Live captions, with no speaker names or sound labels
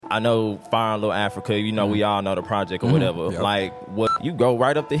I know Fire in Little Africa, you know, we all know the project or whatever. Yep. Like, what you go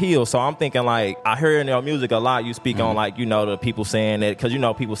right up the hill. So I'm thinking, like, I hear in your music a lot, you speak on, like, you know, the people saying that, because, you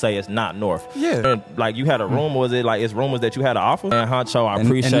know, people say it's not North. Yeah. And, like, you had a rumor, was it, like, it's rumors that you had an offer? And Huncho, I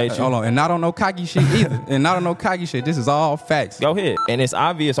appreciate you. Hold on, and not on no cocky shit either. And not on no cocky shit. This is all facts. Go ahead. And it's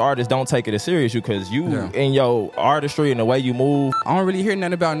obvious artists don't take it as serious because you, in your artistry and the way you move. I don't really hear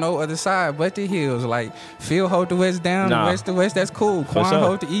nothing about no other side but the hills. Like, Phil hold the west down, the west to west, that's cool. Quan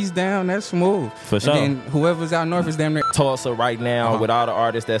hold the east down, that's smooth. For sure. And then whoever's out north is damn near. Tulsa right now, with all the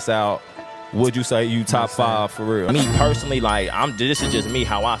artists that's out, would you say you top 5 for real? Me personally, like, this is just me,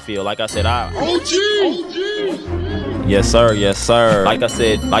 how I feel. Like I said, OG! Yes, sir, yes, sir. Like I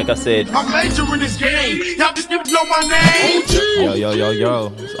said. I'm major in this game. Y'all just need to know my name. OG!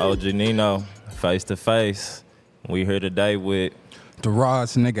 Yo. It's OG Nino, Face2Face. We here today with The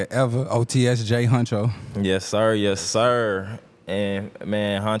rawest nigga ever, OTS J Huncho. Yes, sir, yes, sir. And,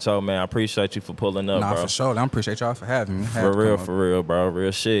 man, Huncho, man, I appreciate you for pulling up, bro. Nah, for sure. I appreciate y'all for having me. For real, bro.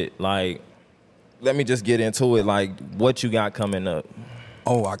 Real shit. Like, let me just get into it. Like, what you got coming up?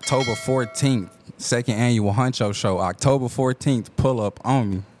 Oh, October 14th, second annual Huncho show. October 14th, pull up on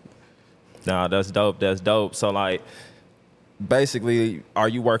me. Nah, that's dope. That's dope. So, like, basically, are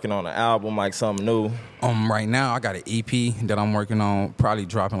you working on an album, like something new? Right now, I got an EP that I'm working on, probably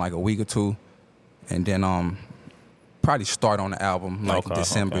dropping like a week or two. And then probably start on the album, like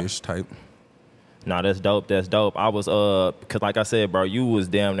December-ish type. Nah, that's dope. That's dope. I was, because like I said, bro, you was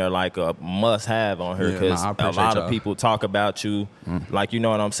damn near like a must-have on here because a lot of people talk about you. Like, you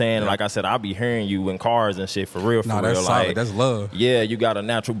know what I'm saying? Like I said, I'll be hearing you in cars and shit for real, Nah, real. That's like, solid. That's love. Yeah, you got a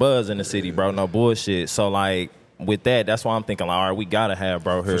natural buzz in the city, bro. No bullshit. So, like, with that, that's why I'm thinking, like, all right, we gotta have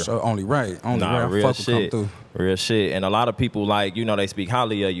bro here. For sure, only right. Real shit. Real shit. And a lot of people, like, you know, they speak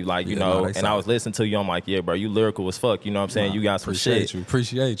highly of you, like, you know, and I was listening to you, I'm like, yeah, bro, you lyrical as fuck, you know what I'm saying? You got some shit.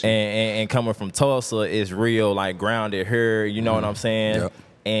 Appreciate you. And coming from Tulsa, it's real, like, grounded here, you know what I'm saying? Yep.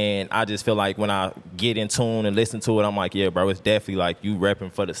 And I just feel like when I get in tune and listen to it, I'm like, yeah, bro, it's definitely like you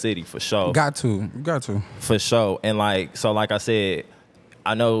repping for the city, for sure. Got to. For sure. And, like, so like I said,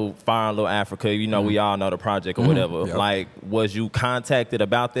 I know Fire in Little Africa, you know, we all know the project or whatever. Yep. Like, was you contacted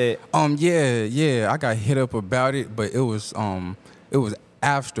about that? Yeah. I got hit up about it, but it was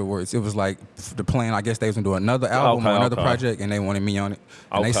afterwards. It was like the plan, I guess they was gonna do another album or another project, and they wanted me on it.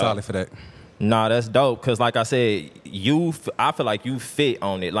 And they solid for that. Nah, that's dope. Cause like I said, I feel like you fit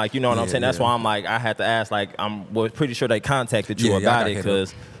on it. Like, you know what I'm saying? That's why I'm like, I had to ask, like, was pretty sure they contacted you about it.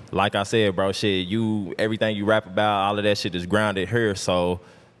 Cause like I said, bro, shit, everything you rap about, all of that shit is grounded here. So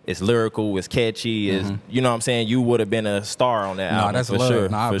it's lyrical, it's catchy, it's, you know what I'm saying? You would have been a star on that album. That's for love. sure.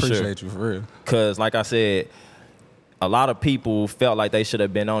 Nah, I appreciate you for real. Cause like I said, a lot of people felt like they should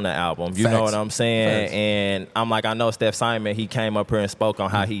have been on the album. You know what I'm saying? Facts. And I'm like, I know Steph Simon, he came up here and spoke on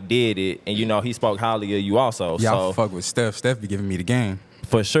how he did it. And, you know, he spoke highly of you also. Yeah, so I fuck with Steph. Steph be giving me the game.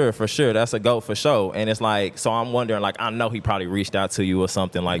 For sure. That's a go for sure. And it's like, so I'm wondering, like, I know he probably reached out to you or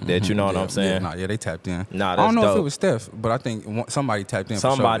something like that. You know what I'm saying? They tapped in. Nah, that's I don't know dope. if it was Steph, but I think somebody tapped in.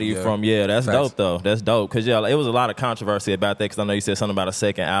 Somebody for sure. from, that's Facts. Dope, though. That's dope. Because, it was a lot of controversy about that because I know you said something about a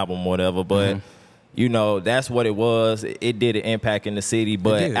second album or whatever, but, you know, that's what it was. It did an impact in the city,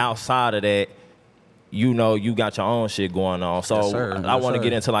 but outside of that, you know, you got your own shit going on. So I want to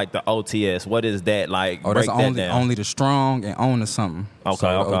get into, like, the OTS. What is that? Like, break that down. Only the strong and own to something. Okay.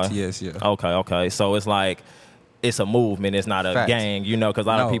 OTS, Okay. So it's like, it's a movement. It's not a gang, you know, because a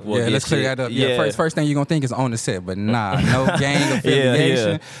lot of people will get let's clear that up. Yeah, first thing you're going to think is own the set, but nah, no gang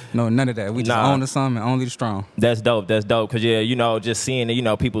affiliation. No, none of that. We just own the something and only the strong. That's dope. Because, you know, just seeing it, you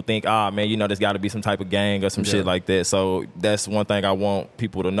know, people think, man, you know, there's got to be some type of gang or some shit like that. So that's one thing I want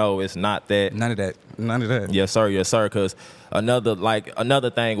people to know. It's not that. None of that. Yes, sir. Because another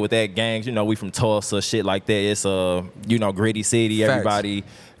thing with that gangs, you know, we from Tulsa, shit like that. It's a, you know, gritty city. Facts. Everybody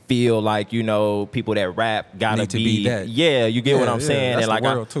feel like, you know, people that rap gotta be that. Yeah, you get what I'm saying? That's and like the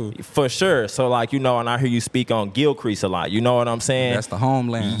world too. For sure. So like, you know, and I hear you speak on Gilcrease a lot. You know what I'm saying? That's the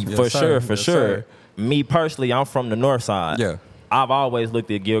homeland. For sure. Sure. Me personally, I'm from the north side. Yeah. I've always looked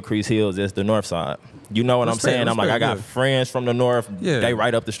at Gilcrease Hills as the north side. You know what I'm saying? I'm like, I got friends from the north. They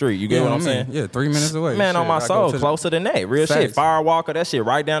right up the street. You get what I'm saying? Yeah, 3 minutes away. Man, on my soul, closer than that. Real shit. Firewalker, that shit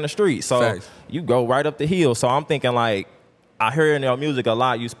right down the street. So you go right up the hill. So I'm thinking like, I hear in your music a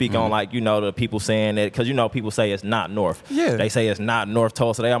lot, you speak on, like, you know, the people saying that, because, you know, people say it's not North. Yeah. They say it's not North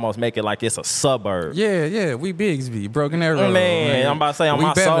Tulsa. They almost make it like it's a suburb. Yeah. We Bigsby, Broken Arrow. Man, I'm about to say on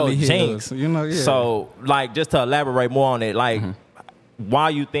my soul, Jinx. You know, So, like, just to elaborate more on it, like, why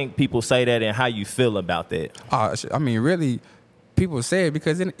you think people say that and how you feel about that? I mean, really, people say it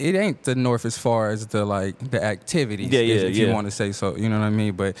because it ain't the North as far as the activities. If you want to say so, you know what I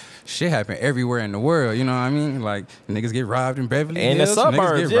mean. But shit happen everywhere in the world, you know what I mean. Like niggas get robbed in Beverly Hills, in the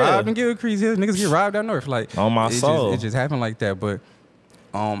suburbs, niggas get robbed in Gilcrease Hills, niggas get robbed out north. Like on my soul, it just happened like that. But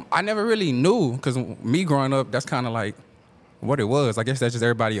I never really knew because me growing up, that's kind of like what it was. I guess that's just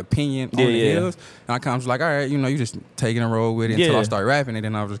everybody's opinion on the hills. And I kind of was like, all right, you know, you just taking a roll with it until I start rapping it.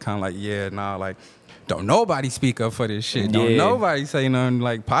 And I was just kind of like, like, don't nobody speak up for this shit. Don't nobody say nothing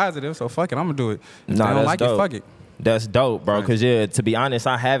like positive. So fuck it, I'm gonna do it. If they don't like it, fuck it. That's dope, bro. Because to be honest,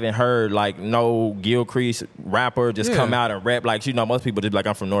 I haven't heard like no Gilcrease rapper just come out and rap. Like, you know, most people just be like,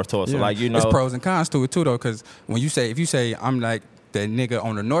 I'm from North Tulsa. Like, you know, it's pros and cons to it too, though. Because if you say I'm like that nigga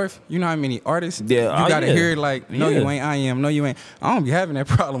on the north, you know how many artists you gotta hear like, no you ain't, I am, no you ain't. I don't be having that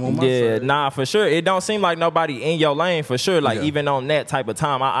problem on my side. Nah, for sure. It don't seem like nobody in your lane for sure. Like even on that type of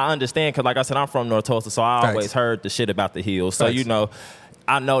time, I understand because like I said, I'm from North Tulsa, so I always heard the shit about the hills. So you know,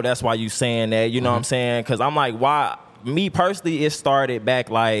 I know that's why you saying that. You know what I'm saying? Because I'm like, why? Me personally, it started back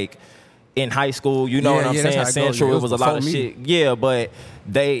like in high school. You know what I'm saying? Central, it was a lot of shit. Yeah, but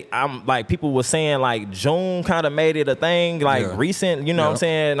I'm like, people were saying like June kind of made it a thing, like recent, you know what I'm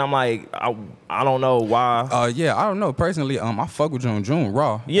saying? And I'm like, I don't know why. I don't know. Personally, I fuck with June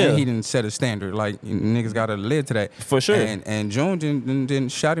raw. Yeah. And he didn't set a standard. Like, niggas gotta live to that. For sure. And June didn't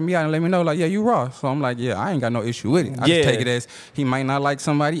shout me out and let me know, like, yeah, you raw. So I'm like, yeah, I ain't got no issue with it. I just take it as he might not like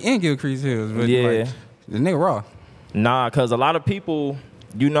somebody in Gilcrease Hills. But like, the nigga raw. Nah, because a lot of people,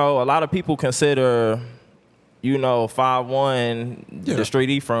 you know, consider, you know, 5'1", the street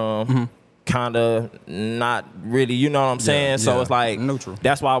he from, kind of not really, you know what I'm saying? So it's like, neutral.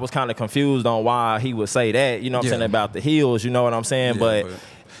 That's why I was kind of confused on why he would say that, you know what I'm saying, about the hills, you know what I'm saying? But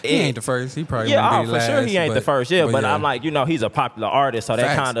he ain't the first. He probably won't be the last. For sure he ain't the first. But I'm like, you know, he's a popular artist, so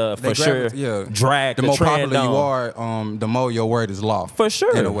that kind of drag the more trend popular you are, the more your word is law. For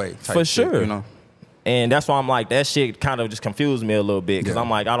sure. In a way. For sure. You know? And that's why I'm like, that shit kind of just confused me a little bit because I'm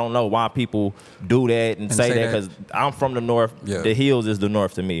like, I don't know why people do that and say that because I'm from the north. The hills is the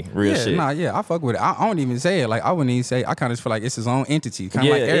north to me. Real shit. I fuck with it. I don't even say it. Like, I wouldn't even say it. I kind of feel like it's his own entity. Kind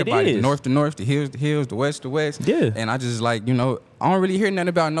of like everybody. The north to north, the hills, the west to west. Yeah. And I just like, you know, I don't really hear nothing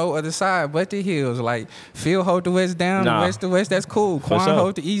about no other side but the hills. Like, Phil hold the west down, the west to west, that's cool. Quan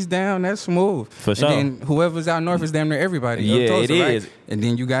hold the east down, that's smooth. For sure. And then whoever's out north is damn near everybody. It is. And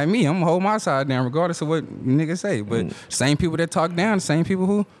then you got me. I'm gonna hold my side down regardless of what niggas say. But same people that talk down, same people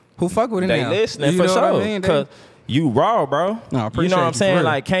who fuck with it they now. They listening for sure. I mean? You raw, bro. No, you know what I'm saying?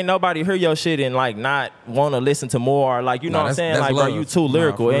 Like, can't nobody hear your shit and like not want to listen to more. Like, you know what I'm saying? Like, bro, you too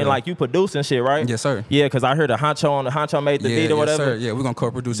lyrical and like you producing shit, right? Yes, sir. Yeah, because I heard the Huncho made the beat or whatever. Yes, sir. Yeah, we're gonna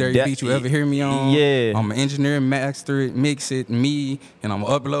co-produce every beat you ever hear me on. Yeah. I'm an engineer, master it, mix it, me, and I'm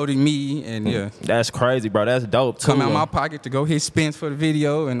uploading me, and that's crazy, bro. That's dope too. Come out my pocket to go hit spins for the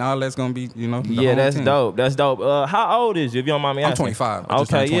video, and all that's gonna be, you know. That's dope. That's dope. How old is you? If you don't mind me asking. I'm 25.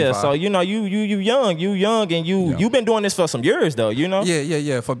 Okay, 25. So you know you young, and you've been doing this for some years though, you know.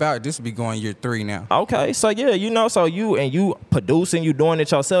 Yeah. For about this will be going year 3 now. Okay, so you know, so you producing, you doing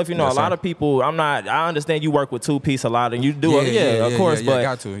it yourself. You know, a lot of people. I understand you work with 2-piece a lot, and you do of course. But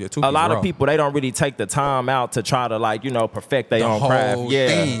got to. A lot of people, they don't really take the time out to try to like, you know, perfect their own craft.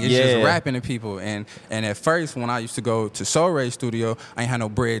 Thing. It's just rapping to people. And at first, when I used to go to Soul Ray Studio, I ain't had no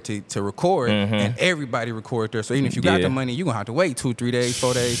bread to record, and everybody record there. So even if you got the money, you gonna have to wait 2, 3 days,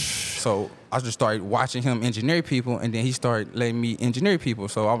 4 days. So I just started watching him engineer people, and then he started letting me engineer people.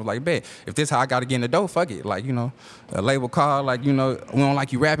 So I was like, bet, if this how I got to get in the dough, fuck it. Like, you know, a label call, like, you know, we don't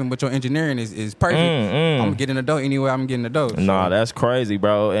like you rapping, but your engineering is perfect. I'm going to get in the dough anyway, I'm getting the dough. So. Nah, that's crazy,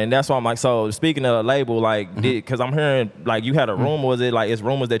 bro. And that's why I'm like, so speaking of a label, like, because I'm hearing, like, you had a rumor, was it like, it's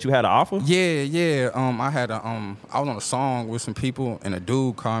rumors that you had an offer? Yeah. I was on a song with some people, and a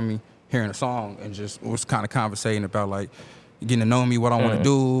dude called me hearing a song, and just was kind of conversating about, like, getting to know me, what I want to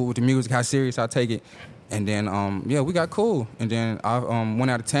do with the music, how serious I take it. And then, we got cool. And then I went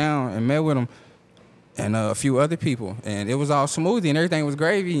out of town and met with him and a few other people. And it was all smoothie and everything was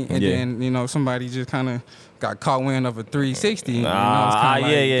gravy. And then, you know, somebody just kind of got caught wind of a 360. And I was kind of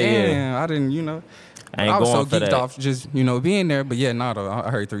like, damn, I didn't, you know. I was so geeked off just, you know, being there. But yeah, though, I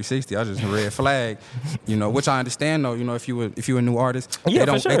heard 360. I just red flag, you know, which I understand though. You know, if you a new artist, they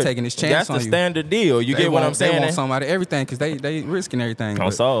taking this chance on you. That's the standard deal. You get what I'm saying? They want something out of everything because they risking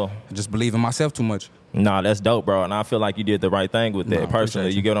everything. So I just believe in myself too much. Nah, that's dope, bro. And I feel like you did the right thing with that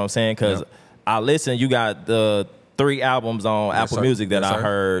personally. You get what I'm saying? Because I listened. You got the 3 albums on Apple Music that I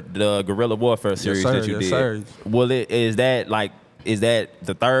heard. The Guerrilla Warfare series that you did. Sir. Well, is that like is that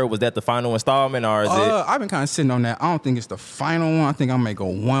the third? Was that the final installment, or is it? I've been kind of sitting on that. I don't think it's the final one. I think I may go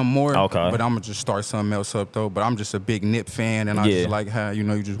one more. Okay. But I'm gonna just start something else up though. But I'm just a big Nip fan, and I just like how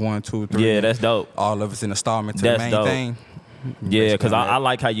you just 1, 2, 3. Yeah, that's dope. All of it's an installment to That's the main dope. thing. Yeah, because I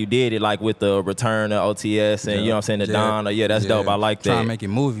like how you did it, like with the return of OTS and you know what I'm saying, the Don. Yeah, that's dope. I like that. Trying to make it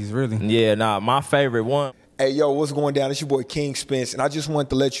movies, really. Yeah, my favorite one. Hey, yo, what's going down? It's your boy King Spence, and I just wanted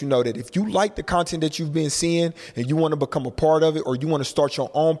to let you know that if you like the content that you've been seeing and you want to become a part of it or you want to start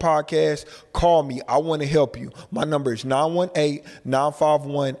your own podcast, call me. I want to help you. My number is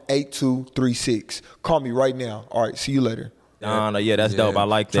 918-951-8236. Call me right now. All right, see you later. Yeah, that's dope. I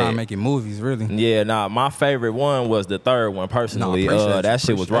like that. Trying to make it movies, really. Yeah, my favorite one was the third one, personally. That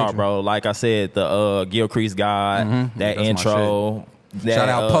shit was raw, bro. Like I said, the Gilcrease God, that intro. Shout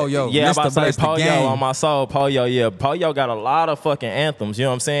out Poyo. Yeah, I'm about to say Poyo Poyo on my soul. Poyo, yeah. Poyo got a lot of fucking anthems, you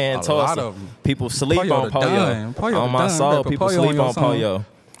know what I'm saying? A lot of them. People sleep on Poyo. On my soul, people sleep on Poyo.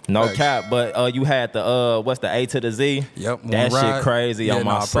 No cap, but you had the what's the A to the Z? Yep, that shit crazy on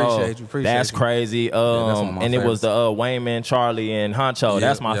my soul. Appreciate that's you. Crazy. And it was the Wayman, Charlie, and Huncho.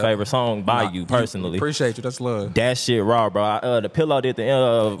 That's my favorite song by you personally. Appreciate you. That's love. That shit raw, bro. The Pillow did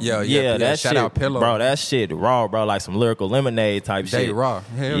the that shout shit, out Pillow, bro. That shit raw, bro. Like some Lyrical Lemonade type shit. They raw.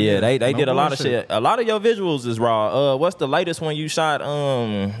 Hell they did a lot of shit. A lot of your visuals is raw. What's the latest one you shot?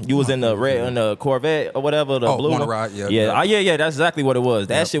 You was in the red in the Corvette or whatever. The blue one. Ride, yeah. That's exactly what it was.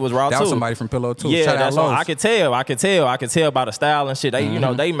 That shit was raw too. That was somebody from Pillow too. Yeah, Shout that's out all. I could tell by the style and shit. They,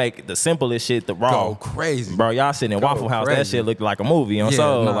 they make the simplest shit the raw. Go crazy, bro. Y'all sitting in Waffle House. That shit looked like a movie on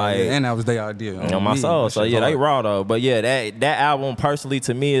soul. And that was their idea on my soul. So yeah, they raw though. But yeah, that album personally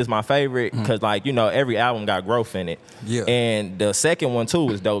to me is my favorite because every album got growth in it. Yeah. And the second one too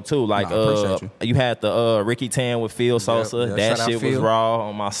was dope too. Like you had the Ricky Tan with Phil Sosa. That shit was raw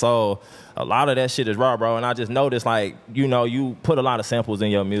on my soul. A lot of that shit is raw, bro. And I just noticed, you put a lot of samples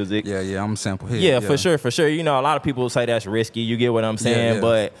in your music. Yeah, I'm a sample here. Yeah, for sure. A lot of people say that's risky. You get what I'm saying? Yeah.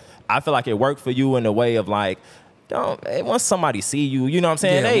 But I feel like it worked for you in the way of once somebody see you, you know what I'm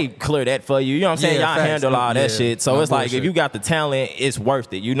saying? They clear that for you. You know what I'm saying? Y'all handle all that shit. So it's like if you got the talent, it's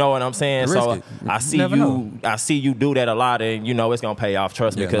worth it. You know what I'm saying? So I see you do that a lot, and it's gonna pay off.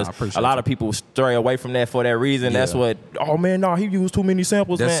 Trust me, because a lot of people stray away from that for that reason. That's what. Oh man, he used too many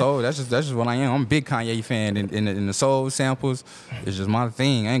samples. That's just what I am. I'm a big Kanye fan, in the soul samples, it's just my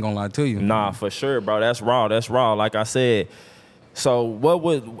thing. I ain't gonna lie to you. Nah, for sure, bro. That's raw. Like I said. So what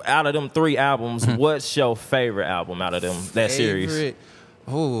was out of them 3 albums? What's your favorite album out of that series?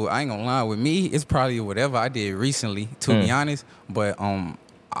 Oh, I ain't gonna lie. With me, it's probably whatever I did recently, to be honest. But I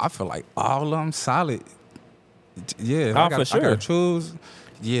feel like all of them solid. Yeah, I gotta choose.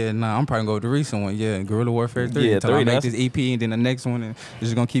 Yeah, I'm probably gonna go with the recent one. Yeah, Guerrilla Warfare 3. Yeah, until I make this EP and then the next one, and it's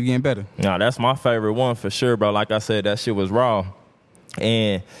just gonna keep getting better. Nah, that's my favorite one for sure, bro. Like I said, that shit was raw.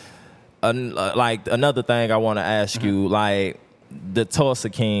 And another thing I want to ask you, the Tulsa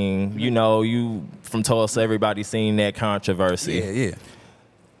King, you from Tulsa, everybody seen that controversy.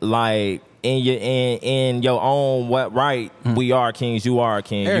 Yeah. In your own we are kings, you are a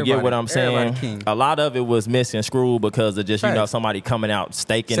king. You get what I'm saying? A lot of it was misconstrued because of just somebody coming out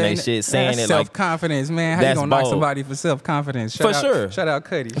staking their shit, saying it self-confidence, man. How you gonna knock somebody for self-confidence? Shout out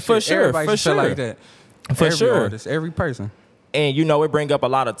Cuddy. For sure. Everybody should like that. Every artist, every person. And it bring up a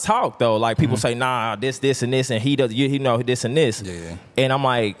lot of talk though. Like people say, nah, this and this, and he does, this and this. Yeah. And I'm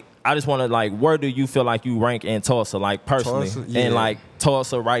like, I just want to where do you feel like you rank in Tulsa, personally, and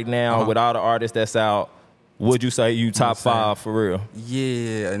Tulsa right now with all the artists that's out? Would you say you top 5 for real?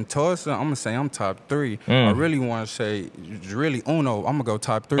 Yeah, in Tulsa, I'm gonna say I'm top 3. I really want to say really uno. I'm gonna go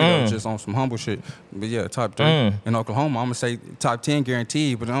top 3 though, just on some humble shit. But yeah, top 3. In Oklahoma, I'm gonna say top 10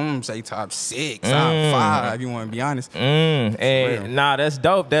 guaranteed, but I'm gonna say top 6, top 5. If you want to be honest. And that's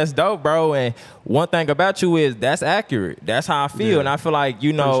dope. That's dope, bro. And one thing about you is that's accurate. That's how I feel, and I feel like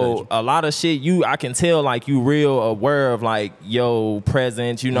a lot of shit. I can tell you real aware of your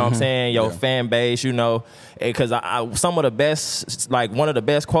presence. You know what I'm saying? Your fan base. Because some of the best, one of the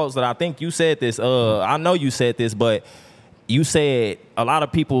best quotes that I think you said this. I know you said this, but you said a lot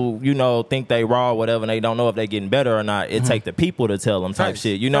of people, think they raw or whatever, and they don't know if they getting better or not. It take the people to tell them type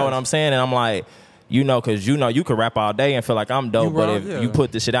shit. You know what I'm saying? And I'm like, because you could rap all day and feel like I'm dope, but if you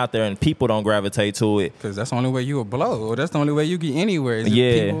put this shit out there and people don't gravitate to it, because that's the only way you will blow, or that's the only way you get anywhere. Is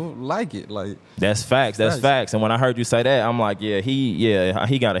if people like it. That's facts. That's facts. And when I heard you say that, I'm like,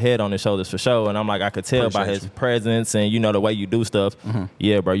 he got a head on his shoulders for sure. And I'm like, I could tell by his presence and the way you do stuff.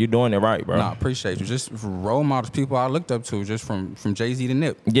 Yeah, bro, you doing it right, bro. Nah, appreciate you. Just role models, people I looked up to, just from Jay-Z to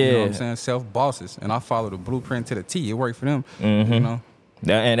Nip. Yeah, you know what I'm saying, self bosses, and I follow the blueprint to the T. It worked for them.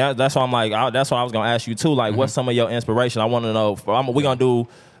 That's why I'm like, that's what I was gonna ask you too. Like, what's some of your inspiration? I want to know. We're gonna do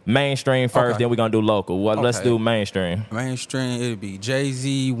mainstream first, then we're gonna do local. Let's do mainstream. Mainstream, it'd be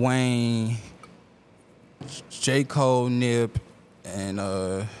Jay-Z, Wayne, J. Cole, Nip, and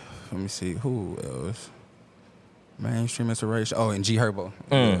let me see who else. Mainstream inspiration. Oh, and G Herbo.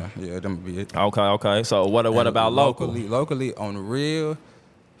 Yeah, them would be it. Okay. So what about local? Locally on the real,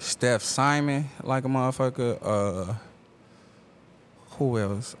 Steph Simon, like a motherfucker. Who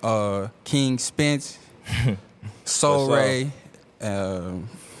else? King Spence, Soul Ray, and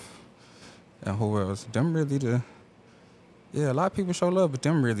who else? Them really a lot of people show love, but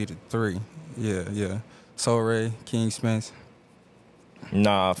them really the three. Yeah. Soul Ray, King Spence.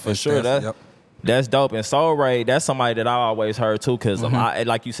 Nah, for sure. That's dope. And Soul Ray, that's somebody that I always heard too, because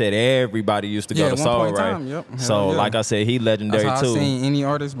like you said, everybody used to go to Soul Ray. So like I said, he legendary that's too. I've seen any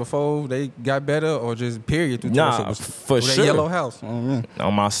artists before they got better or just period. For sure. Yellow House.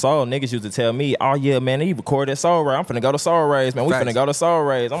 On my soul, niggas used to tell me, oh yeah, man, he recorded Soul Ray. I'm finna go to Soul Rays, man. We finna go to Soul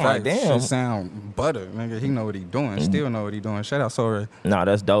Rays. I'm like, damn. Shit sound butter, nigga. He know what he doing. Still know what he doing. Shout out Soul Ray. Nah,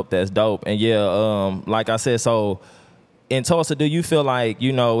 that's dope. And yeah, like I said, so in Tulsa, do you feel like,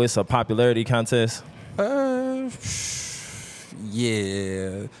 it's a popularity contest?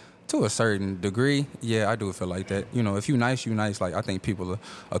 Yeah, to a certain degree. Yeah, I do feel like that. If you nice, you nice. Like, I think people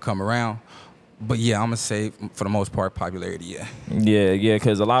will come around. But yeah, I'm gonna say for the most part, popularity. Yeah,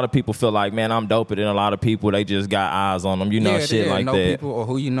 because a lot of people feel like, man, I'm doper than a lot of people. They just got eyes on them, shit like know that. People or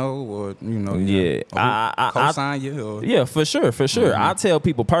who or I co-sign you. Or, yeah, for sure. I tell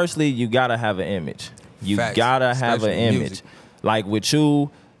people personally, you gotta have an image. You gotta have an image. Music. Like with you,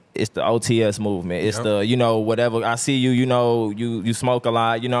 it's the OTS movement. It's the, whatever. I see you, you smoke a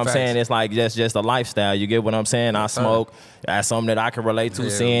lot. You know what I'm saying? It's like just a lifestyle. You get what I'm saying? I smoke. That's something that I can relate to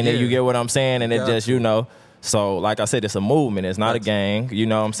seeing it. You get what I'm saying? And it just, So, like I said, it's a movement. It's not a gang. You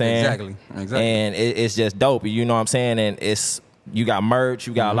know what I'm saying? Exactly. And it's just dope. You know what I'm saying? And you got merch,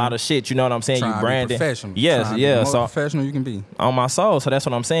 you got a lot of shit, you know what I'm saying? You branded. Professional. Yes, yeah. So professional you can be. On my soul. So that's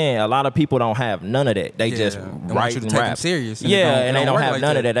what I'm saying. A lot of people don't have none of that. They just write and rap. Serious. And they don't have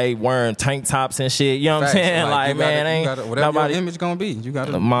none of that. They wearing tank tops and shit. You know what I'm saying? Like man, ain't whatever your image gonna be. You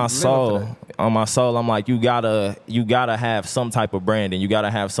gotta my soul. On my soul, I'm like, you gotta have some type of branding. You gotta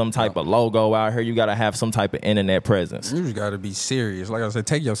have some type of logo out here. You gotta have some type of internet presence. You just gotta be serious. Like I said,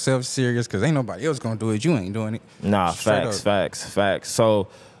 take yourself serious, because ain't nobody else gonna do it. You ain't doing it. Nah, facts. So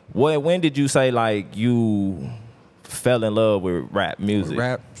when did you say like you fell in love with rap music?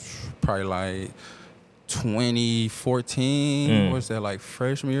 Rap, probably like 2014. What's that, like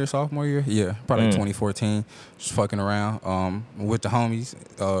freshman year, sophomore year? Yeah, probably 2014. Just fucking around with the homies,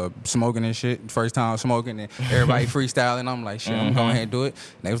 smoking and shit. First time smoking, and everybody freestyling. I'm like, shit, I'm gonna go ahead and do it.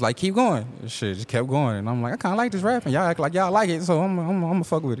 And they was like, keep going. Shit just kept going, and I'm like, I kind of like this rapping. Y'all act like y'all like it, so I'm gonna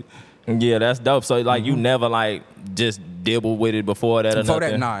fuck with it. Yeah, that's dope. So like you never like just dibble with it before that or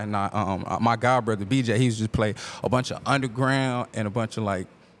nothing? Nah. My god brother BJ, he used to just play a bunch of underground and a bunch of like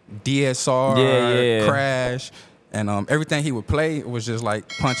DSR, Crash, and everything he would play was just like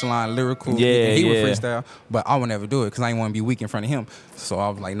punchline, lyrical. He would freestyle, but I would never do it because I didn't want to be weak in front of him. So I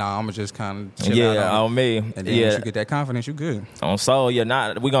was like, nah, I'm gonna just kind of chill out on me. And then once you get that confidence, you good. On soul, we're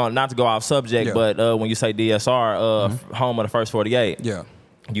gonna not to go off subject, but when you say DSR, home of the first 48,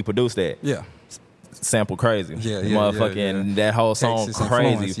 you produced that. Yeah. Sample crazy. Motherfucking that whole song Texas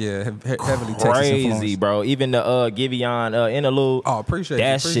crazy. Heavily crazy, Texas bro. Even the Giveon interlude. Oh, appreciate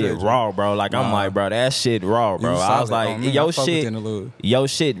that shit raw, bro. Like I'm like, bro, that shit raw, bro. I was like, your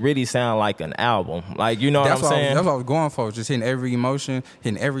shit really sound like an album. Like, you know what I'm saying? That's what I was going for. Just hitting every emotion,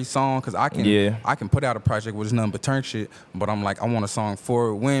 hitting every song, because I can put out a project with nothing but turn shit. But I'm like, I want a song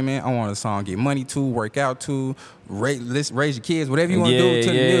for women. I want a song get money to, work out to, raise your kids, whatever you want to do to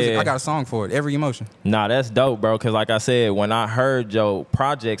the music. I got a song for it. Every emotion. Nah, that's dope, bro. Because like I said, when I heard your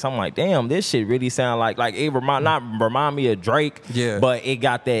projects, I'm like, damn, this shit really sound like it remind me of Drake, but it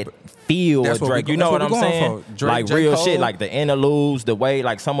got that feel of Drake. You know what I'm saying? Like real shit, like the interludes, the way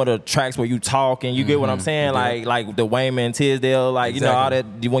like some of the tracks where you talk and you get what I'm saying? Like the Wayman Tisdale, like you know all that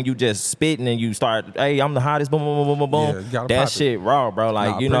when you just spitting and you start, hey, I'm the hottest, boom, boom, boom, boom, boom. That shit raw, bro.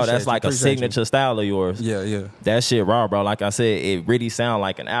 Like that's like a signature style of yours. Yeah. That shit raw, bro. Like I said, it really sound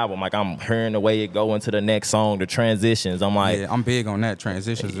like an album. Like I'm hearing the way it go into the next song, the transitions. I'm like, I'm big on that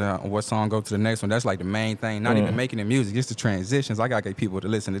transitions. What song go to the next one? That's like the main thing. Not even making the music, just the transitions. I gotta get people to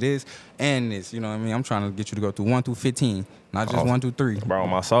listen to this and this. You know what I mean? I'm trying to get you to go through 1 through 15, not just 1 through 3. Bro,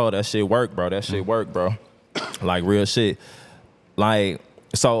 my soul, that shit work, bro. That shit work, bro. Like real shit. Like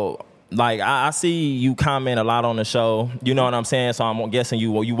so. like I see you comment a lot on the show. You know what I'm saying? So I'm guessing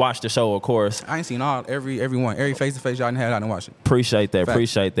you watched the show, of course. I ain't seen every Face2Face y'all had. I didn't watch it. Appreciate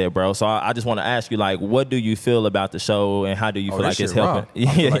that, bro. So I just want to ask you, like, what do you feel about the show, and how do you feel like it's helping?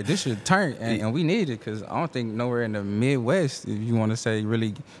 I feel like this should turn, and we need it, because I don't think nowhere in the Midwest, if you want to say,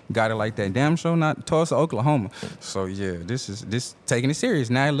 really got it like that. Damn show, not Tulsa, Oklahoma. So yeah, this taking it serious.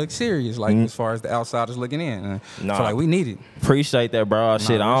 Now it looks serious, like as far as the outsiders looking in. I feel like we need it. Appreciate that, bro.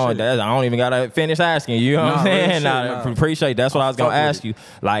 Shit, I don't even gotta finish asking. You know what I'm saying? Appreciate. That's what I was gonna ask you.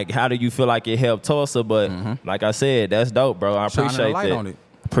 Like, how do you feel like it helped Tulsa? But like I said, that's dope, bro. I appreciate that. On it.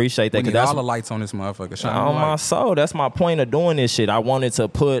 Appreciate that. We need all the lights on this motherfucker. Shine on my soul. That's my point of doing this shit. I wanted to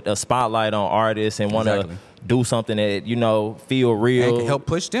put a spotlight on artists and want to do something that, you know, feel real. And can help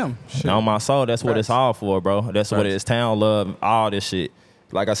push them. Shit. On my soul. That's what it's all for, bro. That's what it is. Town love, all this shit.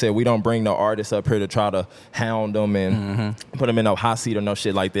 Like I said, we don't bring no artists up here to try to hound them and put them in no hot seat or no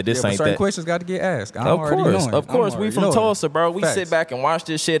shit like that. This ain't certain that. questions got to get asked. Of course. We from Tulsa, bro. We sit back and watch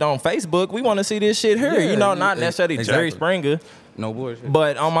this shit on Facebook. We want to see this shit here. You know, not necessarily Jerry Springer. No bullshit.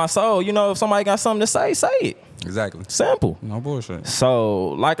 But on my soul, you know, if somebody got something to say it. Exactly. Simple. No bullshit. So,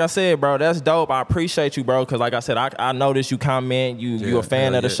 like I said, bro, that's dope. I appreciate you, bro, because like I said, I noticed you comment. You a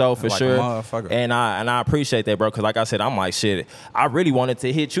fan of the show for sure. And I appreciate that, bro, because like I said, I'm like, shit, I really wanted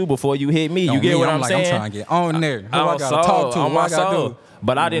to hit you before you hit me. You get what I'm saying? I'm trying to get on there. Who I got to talk to? What I got to do?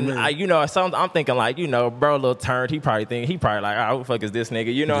 But I didn't, you know, I'm thinking like, you know, bro, a little turned. He probably like, oh, who the fuck is this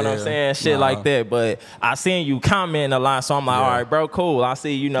nigga? You know what I'm saying? Shit like that. But I seen you commenting a lot, so I'm like, all right, bro, cool. I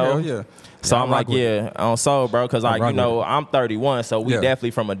see, you know. Hell yeah. So I'm like, on soul, bro, because like, you know, I'm 31, so we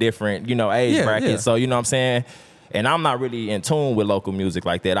definitely from a different, you know, age bracket. Yeah. So, you know what I'm saying? And I'm not really in tune with local music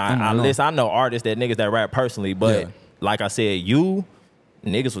like that. I know artists niggas that rap personally, but like I said, you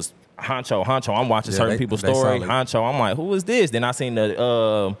niggas was Huncho. I'm watching certain people's story. Huncho, I'm like, who is this? Then I seen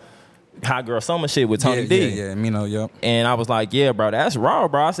the Hot Girl Summer shit with Tony D. Yeah, Nino, yep. And I was like, yeah, bro, that's raw,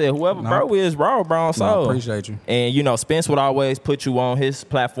 bro. I said, whoever bro is raw, bro. So appreciate you. And you know, Spence would always put you on his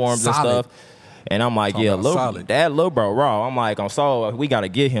platforms and stuff. And I'm like, that little bro raw. I'm like, we gotta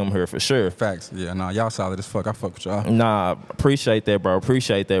get him here for sure. Facts. Yeah, y'all solid as fuck. I fuck with y'all. Appreciate that,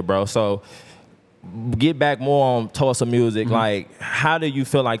 bro. So get back more on Tulsa music. Like, how do you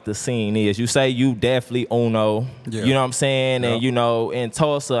feel like the scene is? You say you definitely Uno. You know what I'm saying? And you know, in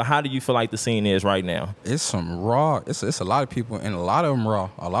Tulsa, how do you feel like the scene is right now? It's some raw. It's a lot of people, and a lot of them raw.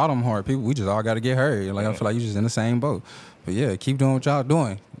 A lot of them hard people. We just all got to get heard. Like I feel like you just in the same boat. But yeah, keep doing what y'all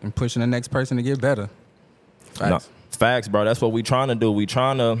doing and pushing the next person to get better. Facts, bro. That's what we trying to do. We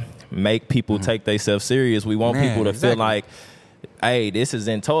trying to make people take themselves serious. We want people to feel like, hey, this is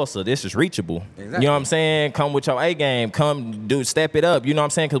in Tulsa. This is reachable. You know what I'm saying? Come with your A game. Come step it up. You know what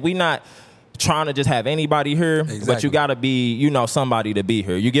I'm saying? Because we not trying to just have anybody here, but you got to be, you know, somebody to be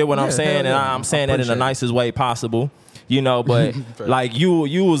here. You get what I'm saying? And I'm saying that in the nicest way possible. You know, but like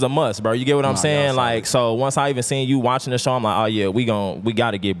you was a must, bro. You get what I'm saying? Like, so once I even seen you watching the show, I'm like, oh yeah, we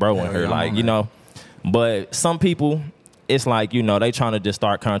got to get bro in here. Like, you know, but some people, it's like, you know, they trying to just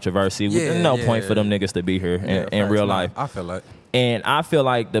start controversy. There's no point for them niggas to be here in real life. I feel like. And I feel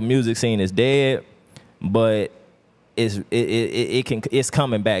like the music scene is dead, but it's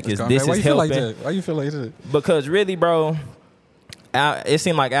coming back. This is helping. Why you feel like that? Because really, bro, it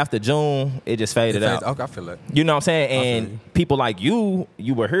seemed like after June, it just faded out. Okay, I feel that. You know what I'm saying? And people like you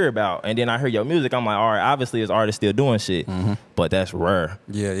were hear about. And then I hear your music. I'm like, all right, obviously this artist still doing shit. But that's rare.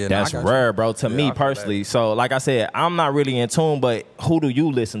 Yeah. That's rare, bro, to me personally. So like I said, I'm not really in tune, but who do you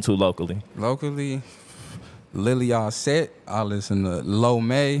listen to locally? Locally, Lily Set. I listen to Lo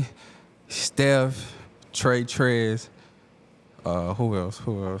May, Steph, Trey Trez. Who else?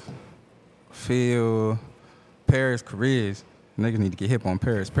 Phil, Paris Carriz. Niggas need to get hip on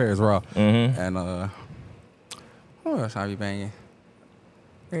Paris. Paris raw. And who else I be banging?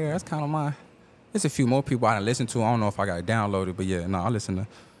 Yeah, that's kind of mine. There's a few more people I done listen to. I don't know if I got it downloaded, but yeah, I listen to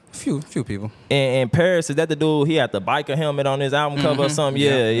a few people. And Paris, is that the dude? He had the biker helmet on his album cover or something?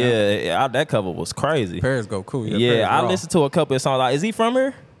 Yeah. That cover was crazy. Paris go cool. Yeah, I listened to a couple of songs. Like, is he from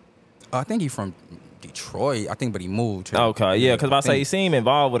here? I think he's from Detroit, I think, but he moved. Okay, yeah, because I say he seem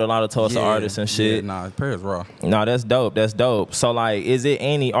involved with a lot of Tulsa artists and shit. Paris raw. No, that's dope. So, like, is it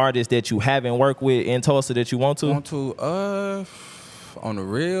any artist that you haven't worked with in Tulsa that you want to? On the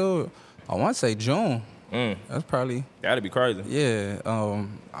real, I want to say June. That's probably... That'd be crazy. Yeah,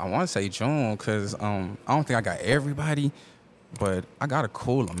 I want to say June because I don't think I got everybody, but I got a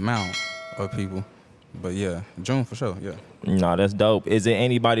cool amount of people. But yeah, June for sure, yeah. No, that's dope. Is there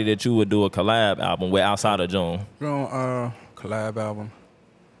anybody that you would do a collab album with outside of June? Collab album.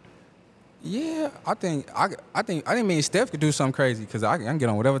 Yeah, I think me and Steph could do something crazy because I can get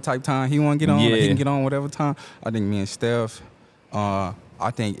on whatever type time he want to get on. Yeah. He can get on whatever time. I think me and Steph. I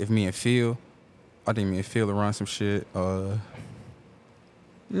think if me and Phil will run some shit.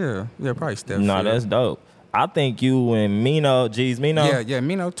 Yeah, probably Steph. No, that's dope. I think you and Nino. Yeah,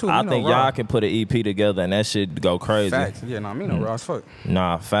 Nino too. I think y'all can put an EP together and that shit go crazy. Facts. Yeah, Nino raw as fuck.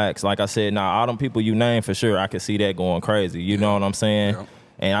 Nah, facts. Like I said, all them people you name for sure, I can see that going crazy. You know what I'm saying? Yeah.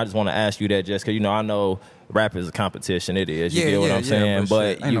 And I just want to ask you that just because, I know rap is a competition. It is. You get what I'm saying?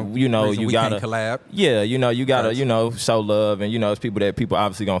 But you gotta collab. Yeah, you gotta show love, and it's people that people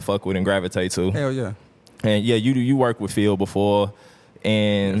obviously gonna fuck with and gravitate to. Hell yeah. And yeah, you worked with Phil before,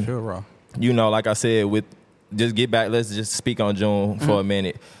 and Phil raw. Like I said, just get back. Let's just speak on June for a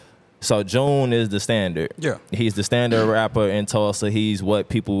minute. So June is the standard. Yeah. He's the standard rapper in Tulsa. He's what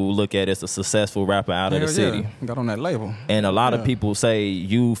people look at as a successful rapper out of the city. Yeah. Got on that label. And a lot of people say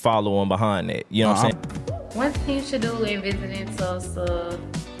you follow him behind that. You know what I'm saying? One thing you should do in visiting Tulsa,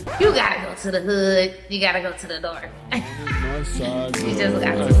 you gotta go to the hood. You gotta go to the north. North side. You just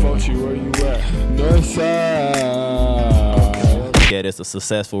got to. Funky, where you at? North side. That is a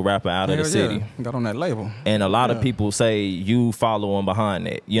successful rapper out of the city. Got on that label. And a lot of people say you follow him behind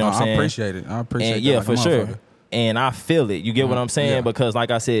that. You know what I'm saying? I appreciate it. And yeah, for sure. And I feel it. You get what I'm saying? Yeah. Because like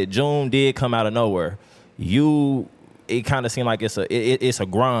I said, June did come out of nowhere. It kind of seemed like it's a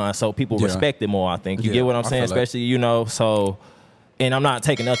grind, so people respect it more, I think. You get what I'm saying? Especially, so, and I'm not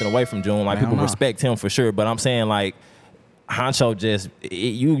taking nothing away from June. Like, people respect him for sure, but I'm saying, like, Huncho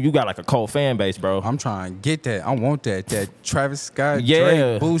you got like a cold fan base, bro. I'm trying to get that. I want that. That Travis Scott,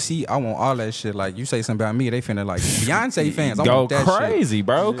 Drake, Boosie. I want all that shit. Like, you say something about me, they finna like Beyonce fans. I want that crazy, shit.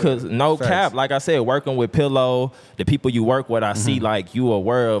 Bro. Cause cap. Like I said, working with Pillow, the people you work with, I see like you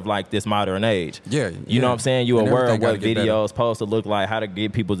aware of like this modern age. Yeah. You know what I'm saying? You aware of what videos supposed to look like, how to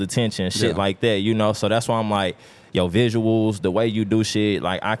get people's attention, shit like that. So that's why I'm like, yo, visuals, the way you do shit,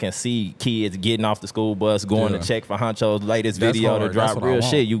 like I can see kids getting off the school bus, going to check for Huncho's latest video to drop real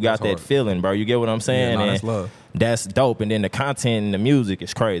shit. You got that feeling, bro. You get what I'm saying? Yeah, that's love. That's dope. And then the content and the music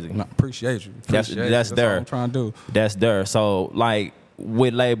is crazy. Appreciate you. That's there. What I'm trying to do. That's there. So like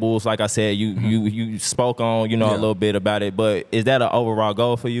with labels, like I said, you spoke on, a little bit about it, but is that an overall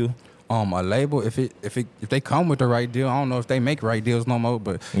goal for you? A label, if they come with the right deal, I don't know if they make right deals no more,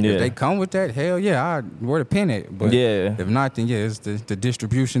 but if they come with that, hell yeah, where to pin it. But if not, then it's the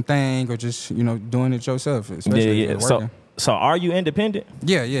distribution thing or just doing it yourself. Especially if it's working. So are you independent?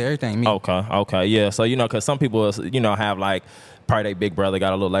 Yeah, everything me. Okay, yeah. So because some people have like probably their big brother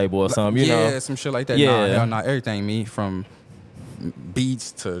got a little label or something, some shit like that. Nah, everything me, from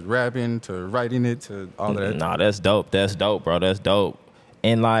beats to rapping to writing it to all of that. Nah, that's dope, bro. That's dope.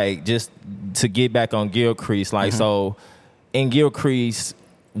 And like, just to get back on Gilcrease, like, so in Gilcrease,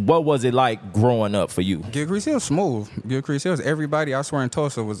 what was it like growing up for you? Gilcrease Hills smooth. Gilcrease Hills, everybody I swear in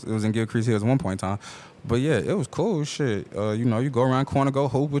Tulsa was in Gilcrease Hills at one point in time. But yeah, it was cool shit. You go around corner, go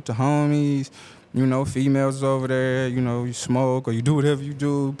hoop with the homies. Females over there. You smoke or you do whatever you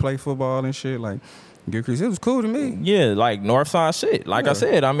do, play football and shit. Like, Gilcrease Hills was cool to me. Yeah, like Northside shit. Like I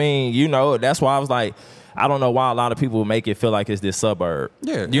said, I mean, that's why I was like, I don't know why a lot of people make it feel like it's this suburb.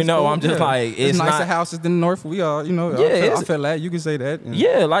 Yeah, cool. I'm just like, it's nicer not, houses than the north. We are, I feel like you can say that.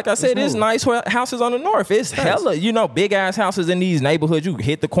 Yeah, like I said, it's nice houses on the north. It's hella, big ass houses in these neighborhoods. You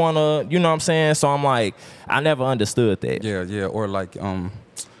hit the corner, you know what I'm saying? So I'm like, I never understood that. Yeah, or like, I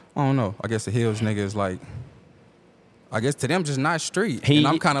don't know. I guess the Hills niggas like, I guess to them just not street. And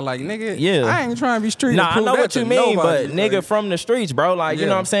I'm kind of like, nigga, I ain't trying to be street. Nah, I know what you mean, but nigga from the streets, bro. Like, you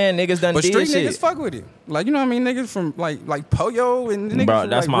know what I'm saying? Niggas done did shit. But street niggas fuck with it. Like, you know what I mean? Niggas from like Poyo and niggas bro, from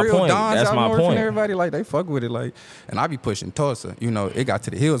that's like my real point. Dons that's out my north point. And everybody, like, they fuck with it. Like, and I be pushing Tulsa. It got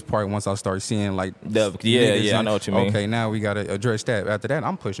to the Hills part once I started seeing like I know what you mean. Okay, now we got to address that. After that,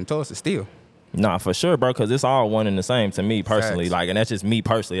 I'm pushing Tulsa still. Nah, for sure, bro, because it's all one and the same to me personally. Facts. Like, and that's just me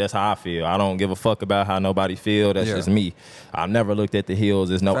personally. That's how I feel. I don't give a fuck about how nobody feel. That's just me. I never looked at the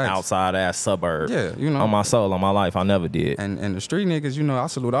Hills as no outside ass suburb. Yeah, on my soul, on my life, I never did. And the street niggas, I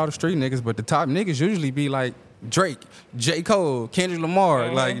salute all the street niggas, but the top niggas usually be like Drake, J. Cole, Kendrick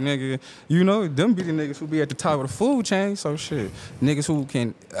Lamar, like, nigga, them be the niggas who be at the top of the food chain. So shit, niggas who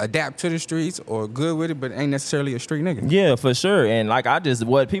can adapt to the streets or good with it, but ain't necessarily a street nigga. Yeah, for sure. And like,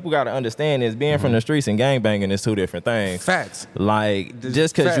 what people got to understand is being from the streets and gangbanging is two different things. Facts. Like,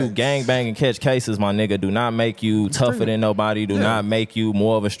 just because you gangbang and catch cases, my nigga, do not make you tougher than nobody. Do not make you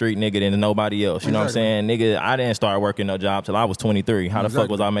more of a street nigga than nobody else. You know what I'm saying? Nigga, I didn't start working no job till I was 23. How the fuck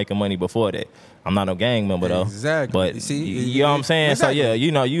was I making money before that? I'm not no gang member though. Exactly. But you know what I'm saying? Exactly. So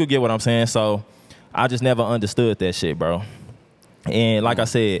yeah, you get what I'm saying. So I just never understood that shit, bro. And like I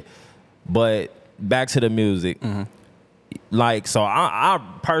said, But back to the music. Like, so I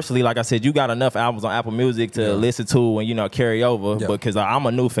personally, like I said, you got enough albums on Apple Music to listen to and, you know, carry over. Because I'm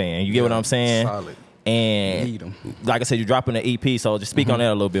a new fan. You get what I'm saying? Solid. And like I said, you're dropping an EP, so just speak on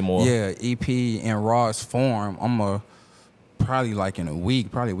that a little bit more. Yeah, EP in rawest form. I'm probably like in a week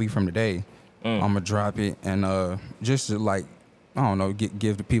from today. I'm gonna drop it and just to, like, I don't know,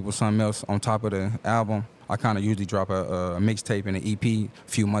 give the people something else on top of the album. I kind of usually drop a mixtape and an EP a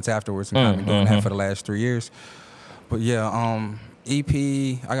few months afterwards, and I've been doing that for the last 3 years. But yeah, EP,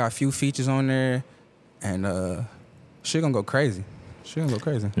 I got a few features on there, and shit gonna go crazy.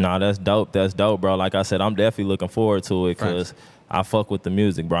 Nah, that's dope. That's dope, bro. Like I said, I'm definitely looking forward to it because I fuck with the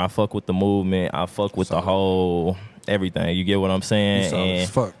music, bro. I fuck with the movement. I fuck with the whole everything. You get what I'm saying?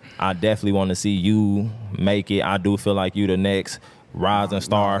 And I definitely want to see you make it. I do feel like you the next rising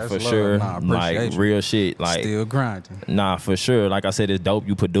star for sure. Like real shit. Like still grinding. Nah, for sure. Like I said, it's dope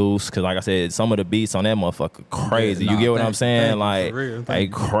you produce because, like I said, some of the beats on that motherfucker crazy. You get what I'm saying?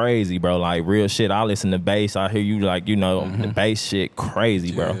 Like crazy, bro. Like real shit. I listen to bass. I hear you like, you know, the bass shit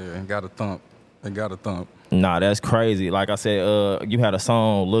crazy, bro. Yeah, and got a thump. Nah, that's crazy. Like I said, you had a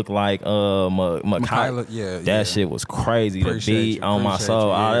song look like Mikayla. Yeah, that shit was crazy. The beat on my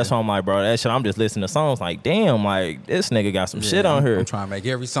soul. That's why I'm like, bro, that shit. I'm just listening to songs like, damn, like this nigga got some shit on here. I'm trying to make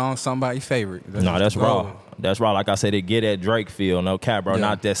every song somebody's favorite. That's raw. That's raw. Like I said, it get that Drake feel, no cap, bro.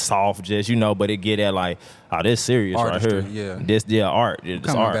 Not that soft, just but it get that like, oh, this serious artistry, right here. Yeah, this art. It's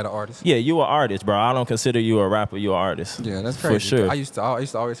art. Better artist. Yeah, you an artist, bro. I don't consider you a rapper. You an artist. Yeah, that's crazy. For sure. I used to always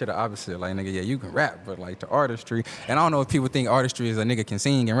say the opposite. Like, nigga, yeah, you can rap, but like the artistry. And I don't know if people think artistry is a nigga can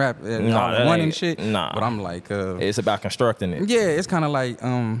sing and rap all one and shit. Nah, but I'm like, it's about constructing it. Yeah, it's kind of like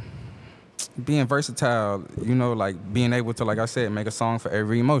being versatile, you know, like being able to, like I said, make a song for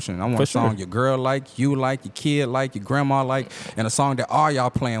every emotion. I want a song your girl like, you like, your kid like, your grandma like, and a song that all y'all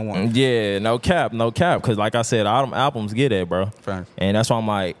playing one. Yeah, no cap. Because like I said, all them albums get that, bro. Thanks. And that's why I'm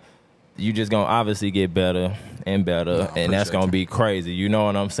like, you just gonna obviously get better and better, and that's gonna be crazy. You know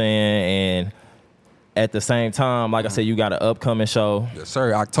what I'm saying? And at the same time, like I said, you got an upcoming show. Yes,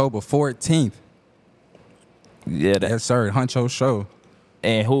 sir. October 14th. Yeah, yes, sir. Huncho show.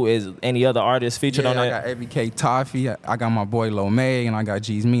 And who is any other artists featured on that? I got ABK Toffee. I got my boy Lo May, and I got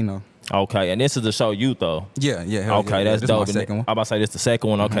G's Nino. Okay, and this is the show you though. Yeah. Okay, that's dope. My second one. I'm about to say this the second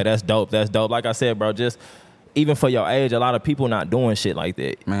one. Okay, that's dope. Like I said, bro, just even for your age, a lot of people not doing shit like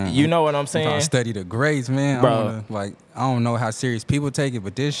that. Man, you know what I'm saying? I'm trying to study the grades, man. Bro. I don't know how serious people take it,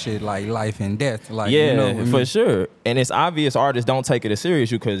 but this shit like life and death. Like, yeah, you know for sure. And it's obvious artists don't take it as serious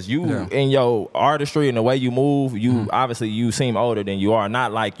because you in your artistry and the way you move, you obviously you seem older than you are.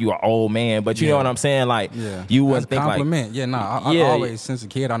 Not like you are old man, but you know what I'm saying? Like you wouldn't think compliment. I always, since a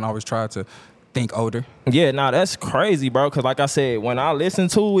kid, I always tried to think older. Yeah, that's crazy, bro. Because like I said, when I listen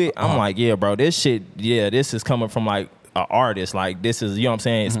to it, I'm like, yeah, bro, this shit, this is coming from like an artist. Like this is, you know what I'm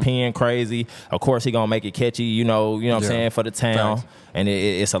saying? It's pen crazy. Of course, he gonna make it catchy. You know what I'm saying, for the town. Thanks. And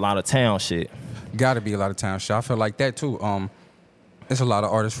it's a lot of town shit. Got to be a lot of town shit. I feel like that too. It's a lot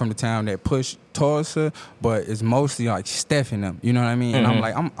of artists from the town that push towards her, but it's mostly like Steph and them. You know what I mean? And I'm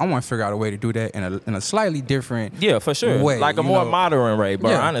like, I want to figure out a way to do that in a slightly different for sure way. Like a more modern way,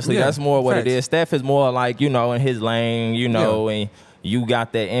 but honestly, that's more what it is. Steph is more like, in his lane, and you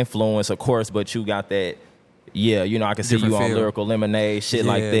got that influence, of course, but you got that. Yeah, I can see you on Lyrical Lemonade, shit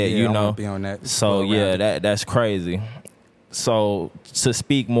like that. I want to be on that. So that's crazy. So to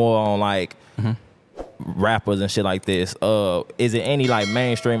speak more on like rappers and shit like this, is there any like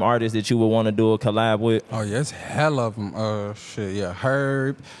mainstream artists that you would want to do a collab with? Oh yeah, it's hell of them.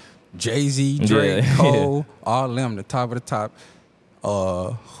 Herb, Jay-Z, Drake, Cole, all of them, the top of the top.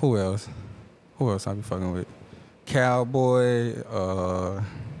 Who else I be fucking with? Cowboy.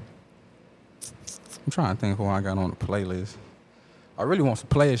 I'm trying to think who I got on the playlist. I really want some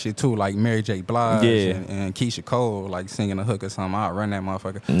player shit too, like Mary J. Blige and Keisha Cole, like singing a hook or something. I'll run that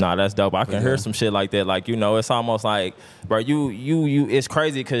motherfucker. Nah, that's dope. I can hear some shit like that. Like, it's almost like, bro, you it's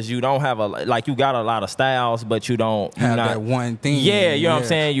crazy because you don't have you got a lot of styles, but you don't have that one thing. Yeah, you know what I'm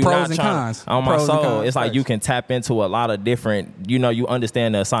saying? You pros and cons. On my soul, it's like you can tap into a lot of different, you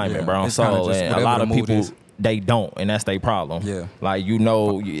understand the assignment, bro, on soul. And a lot of people, they don't, and that's their problem. Yeah. Like,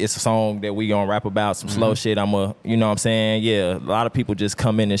 it's a song that we gonna rap about, some slow shit. You know what I'm saying? Yeah, a lot of people just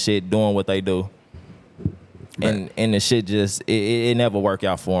come in and shit doing what they do. And the shit just, it never work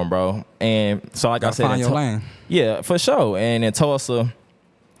out for them, bro. And so like I said, find your lane. Yeah, for sure. And in Tulsa,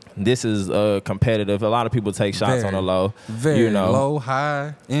 this is competitive. A lot of people take shots on the low. Very low,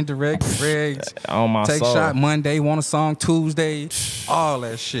 high, indirect, direct. On my take soul. shot Monday, want a song Tuesday, all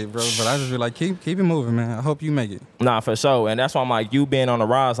that shit, bro. But I just be like, keep it moving, man. I hope you make it. Nah, for sure. And that's why I'm like, you being on the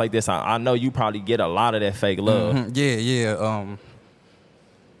rise like this, I know you probably get a lot of that fake love. Mm-hmm. Yeah.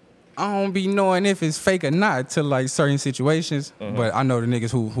 I don't be knowing if it's fake or not till like certain situations. But I know the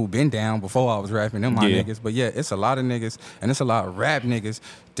niggas who been down before I was rapping, them my niggas. But yeah, it's a lot of niggas and it's a lot of rap niggas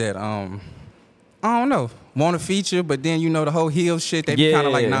that I don't know, want to feature, but then you know the whole heel shit, they be kind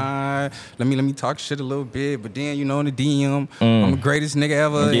of like, nah, let me talk shit a little bit, but then you know in the DM, I'm the greatest nigga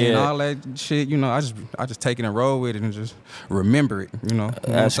ever and all that shit, you know, I just take it and roll with it and just remember it, you know.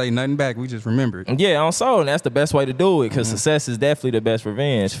 We don't say nothing back, we just remember it. Yeah, on soul, and that's the best way to do it, because success is definitely the best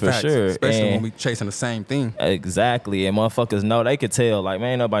revenge, for Facts, sure. especially and when we chasing the same thing. Exactly, and motherfuckers know, they could tell, like,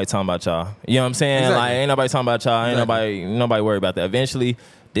 man, ain't nobody talking about y'all. You know what I'm saying? Exactly. Like, ain't nobody talking about y'all, ain't nobody worried about that. Eventually,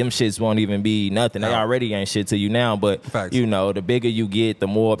 them shits won't even be nothing. They already ain't shit to you now, but Facts. you know, the bigger you get, the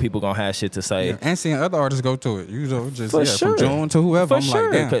more people gonna have shit to say. Yeah. And seeing other artists go to it, you know, just For sure. from June to whoever, I'm sure.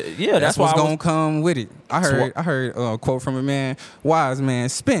 like, damn, that's why what's I gonna come with it. I heard a quote from a man, wise man,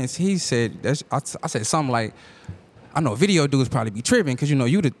 Spence. He said, I said something like, I know video dudes probably be tripping because, you know,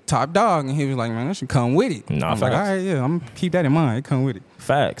 you the top dog. And he was like, man, that should come with it. Nah, I'm like, all right, yeah, I'm going to keep that in mind. It come with it.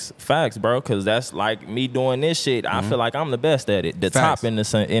 Facts, bro, because that's like me doing this shit. I feel like I'm the best at it. The Facts. top in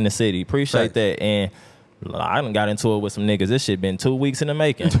the city. Appreciate Facts. that. And I done got into it with some niggas. This shit been 2 weeks in the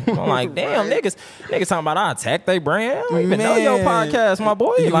making. I'm like, damn, niggas talking about I attack they brand. I don't even know your podcast, my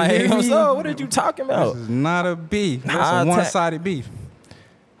boy. Like, what's up? What are you talking about? This is not a beef. That's a one-sided beef.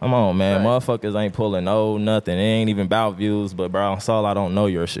 Come on, man. Motherfuckers ain't pulling nothing. It ain't even about views, but bro, Saul, I don't know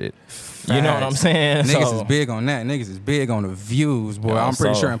your shit. You know what I'm saying? Niggas is big on that. Niggas is big on the views, boy. I'm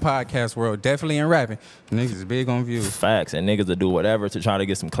pretty sure in podcast world, definitely in rapping, niggas is big on views. Facts. And niggas will do whatever to try to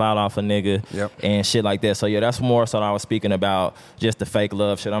get some clout off a nigga and shit like that. So yeah, that's more so I was speaking about, just the fake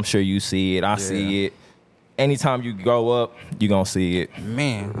love shit. I'm sure you see it. I see it. Anytime you grow up, you gonna see it.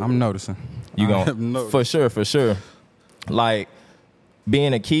 Man, I'm noticing. You gonna for sure. Like,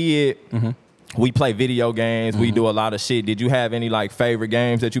 being a kid, we play video games. We do a lot of shit. Did you have any like favorite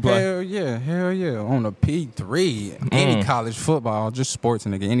games that you play? Hell yeah. On the P3, any college football, just sports,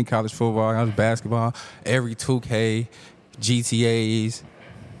 nigga. Any college football, college basketball, every 2K, GTAs,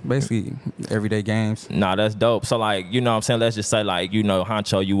 basically everyday games. Nah, that's dope. So like, you know what I'm saying? Let's just say like, you know,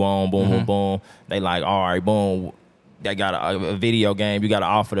 Huncho, you on, boom, boom. They like, all right, boom. They got a video game. You got to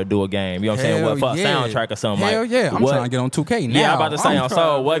offer to do a game. You know what I'm saying? What, for a soundtrack or something? Hell yeah. I'm trying to get on 2K now. Yeah, I'm about to say,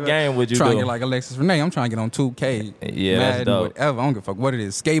 so what game would you do? Trying to get like Alexis Renee. I'm trying to get on 2K. Yeah, Madden, that's dope. whatever. I don't give a fuck what it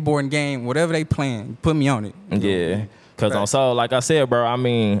is. Skateboarding game, whatever they playing, put me on it. Yeah. Because on Soul, like I said, bro, I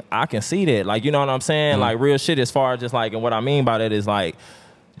mean, I can see that. Like, you know what I'm saying? Like, real shit as far as just like, and what I mean by that is like,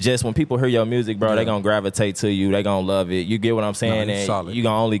 just when people hear your music, bro, they gonna gravitate to you. They gonna love it. You get what I'm saying? And solid. you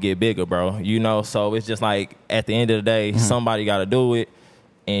gonna only get bigger, bro. You know? So it's just like, at the end of the day, somebody gotta do it.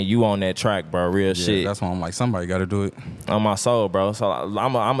 And you on that track, bro. Real shit. That's why I'm like, somebody gotta do it. On my soul, bro. So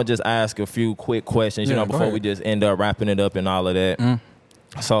I'm gonna just ask a few quick questions, you know, before we just end up wrapping it up and all of that.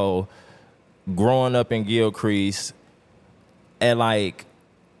 So, growing up in Gilcrease, at like,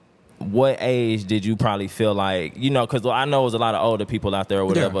 what age did you probably feel like, you know, because I know there's a lot of older people out there or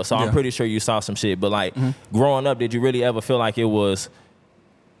whatever, so I'm pretty sure you saw some shit, but like, growing up, did you really ever feel like it was,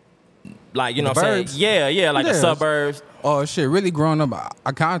 like, you know what I'm saying? Yeah, like the suburbs. Oh, shit, really growing up,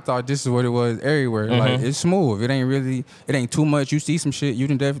 I kind of thought this is what it was everywhere. Like, it's smooth. It ain't too much. You see some shit. You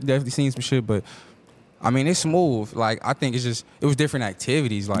done definitely seen some shit, but I mean, it's smooth. Like, I think it was different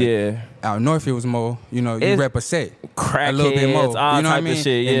activities. Like, out north, it was more, you know, you rep a set. Crackheads, a little bit more. all you know type what I mean? of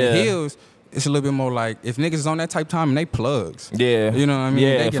shit, In the hills, it's a little bit more like, if niggas is on that type of time and they plugs. Yeah. You know what I mean?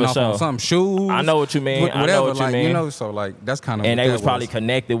 Yeah, they getting for off sure. on something. Shoes. I know what you mean. Whatever, I know what you like, mean. you know, so like, that's kind of And what they that was probably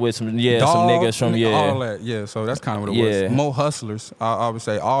connected with some niggas from, all that, yeah. So that's kind of what it was. More hustlers, I would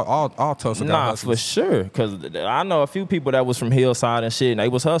say. All Tulsa got hustlers. For sure. Because I know a few people that was from Hillside and shit, and they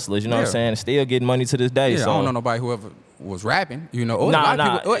was hustlers, you know what I'm saying? Still getting money to this day. Yeah, so. I don't know nobody who ever was rapping, you know.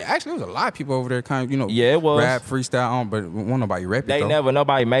 Actually, there was a lot of people over there kind of, you know, it was. rap, freestyle, but wasn't nobody rap it,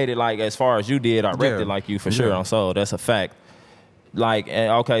 nobody made it like as far as you did or rapped it like you for sure on Soul. That's a fact. Like,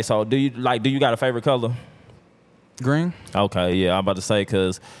 okay, so do you got a favorite color? Green. Okay, yeah, I'm about to say,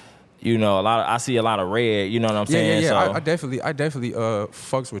 because, you know, I see a lot of red, you know what I'm saying? Yeah. So, I definitely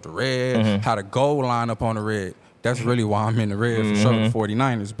fucks with the red, how the gold line up on the red. That's really why I'm in the red for sure, the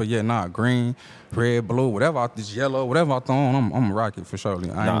 49ers. But green, red, blue, whatever, this yellow, whatever I throw on, I'm going to rock it for sure.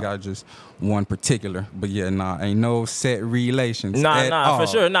 I ain't got just one particular. But ain't no set relations. For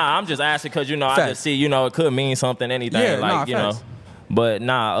sure. I'm just asking because, you know, I just see, you know, it could mean something, anything. You know. But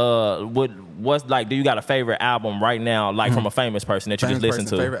nah, what's like? Do you got a favorite album right now, like from a famous person that you just listen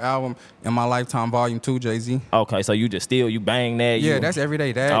to? Favorite album in my lifetime, Volume 2, Jay-Z. Okay, so you bang that. Yeah, that's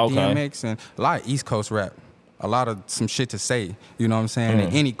everyday. That DMX and a lot of East Coast rap. A lot of some shit to say. You know what I'm saying?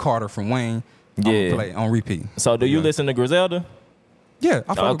 And any Carter from Wayne, I'm gonna play on repeat. So do you listen to Griselda? Yeah,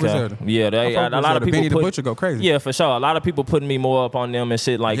 I fuck with Griselda. Yeah, a lot of people Benny the Butcher go crazy. Yeah, for sure. A lot of people putting me more up on them and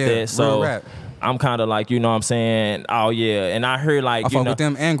shit like that. So real rap. I'm kind of like, you know what I'm saying? Oh, yeah. And I heard like, I fuck with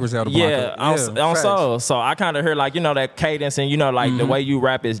them and Griselda Blanco. Yeah, so I kind of heard like, you know, that cadence and, you know, like the way you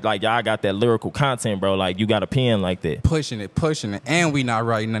rap is like, y'all got that lyrical content, bro. Like, you got a pen like that. Pushing it. And we not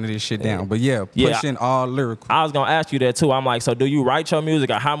writing none of this shit down. But pushing all lyrical. I was going to ask you that too. I'm like, so do you write your music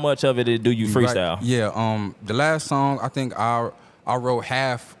or how much of it do you freestyle? The last song, I think I wrote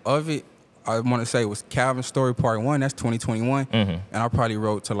half of it. I want to say it was Calvin's Story Part 1. That's 2021. And I probably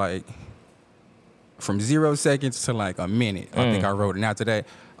wrote to like from 0 seconds to like a minute. I think I wrote it. And after that,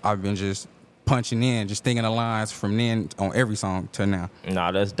 I've been just punching in, just thinking of lines from then on every song to now.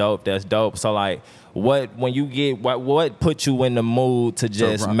 Nah, that's dope. That's dope. So like, what put you in the mood to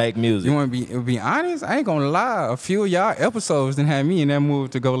just make music? You want to be honest? I ain't gonna lie. A few of y'all episodes didn't have me in that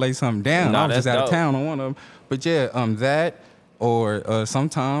mood to go lay something down. I was just out of town on one of them. But that or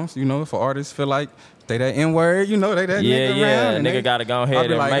sometimes, you know, if an artist feel like they that N-word, you know, they that nigga around. Nigga gotta go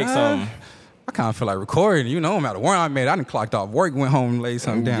ahead and make something. I kind of feel like recording, you know, no matter where I'm at. I done clocked off work, went home and laid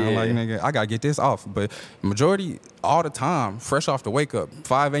something down. Like, nigga, I got to get this off. But majority, all the time, fresh off the wake up,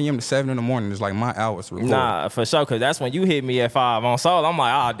 5 a.m. to 7 in the morning is like my hours to record. Nah, for sure, because that's when you hit me at 5 on Soul. I'm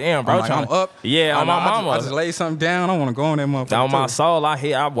like, oh, damn, bro. I'm up. Yeah, on my mama. I just laid something down. I want to go on that motherfucker. On my Soul,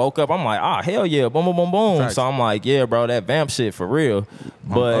 I woke up. I'm like, oh, hell yeah, boom, boom, boom, boom. Facts. So I'm like, yeah, bro, that vamp shit for real.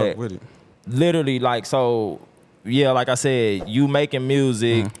 But literally, like, so, yeah, like I said, you making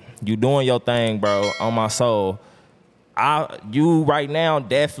music. You doing your thing, bro, on my soul. You right now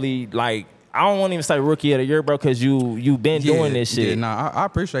definitely, like, I don't want to even say rookie of the year, bro, because you been doing this shit. Yeah, nah, I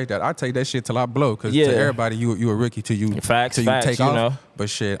appreciate that. I take that shit till I blow, because to everybody, you a rookie till you facts, you take you off. Know. But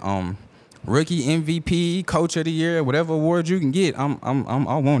shit, rookie, MVP, coach of the year, whatever award you can get, I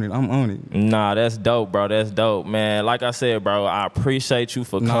want it. I'm on it. Nah, that's dope, bro. That's dope, man. Like I said, bro, I appreciate you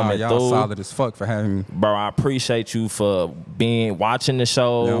for coming y'all through. Solid as fuck for having me. Bro, I appreciate you for watching the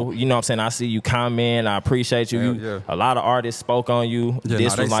show. You know what I'm saying? I see you comment. I appreciate you. A lot of artists spoke on you.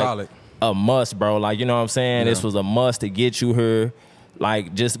 This was like solid. A must, bro. Like, you know what I'm saying? This was a must to get you here.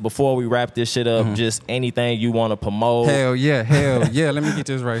 Like, just before we wrap this shit up, just anything you want to promote. Hell yeah. Let me get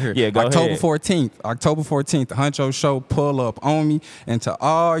this right here. Yeah, go October ahead. 14th, the Huncho show, pull up on me. And to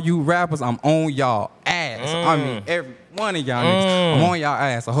all you rappers, I'm on y'all ass. I mean, every one of y'all niggas. I'm on y'all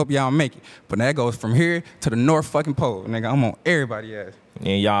ass. I hope y'all make it. But that goes from here to the North fucking Pole. Nigga, I'm on everybody's ass.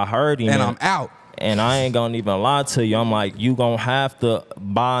 And y'all heard him. And I'm out. And I ain't gonna even lie to you. I'm like, you gonna have to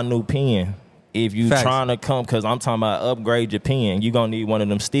buy a new pen. If you trying to come, because I'm talking about upgrade your pen, you gonna need one of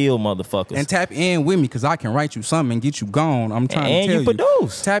them steel motherfuckers. And tap in with me, because I can write you something and get you gone. I'm trying to tell you. And you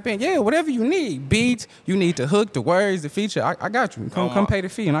produce. Tap in, whatever you need. Beats, you need the hook, the words, the feature. I got you. Come pay the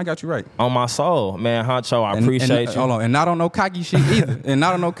fee, and I got you right. On my soul, man, Huncho, I appreciate you. Hold on, and not on no cocky shit either.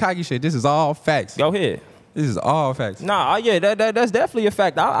 This is all facts. Go ahead. This is all facts. Nah, yeah, that's definitely a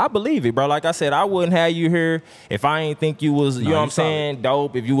fact. I believe it, bro. Like I said, I wouldn't have you here if I ain't think you was, you know what I'm saying,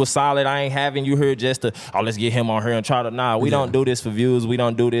 dope. If you was solid, I ain't having you here just to, let's get him on here and try to, we don't do this for views. We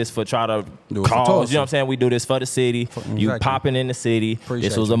don't do this for try to cause, you know what I'm saying? We do this for the city. Exactly. You popping in the city.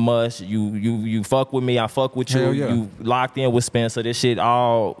 This was a must. You fuck with me, I fuck with you. Yeah. You locked in with Spencer. This shit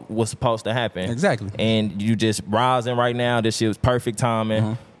all was supposed to happen. Exactly. And you just rising right now. This shit was perfect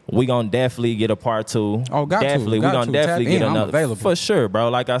timing. We gonna definitely get a part 2. Oh, definitely. We gonna definitely get another. I'm available. For sure, bro.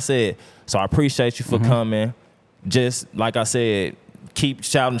 Like I said. So I appreciate you for coming. Just like I said, keep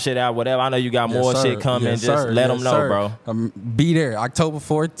shouting shit out, whatever. I know you got more shit coming. Just let them know, bro. Be there, October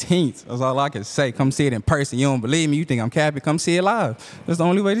 14th. That's all I can say. Come see it in person. You don't believe me? You think I'm capping? Come see it live. That's the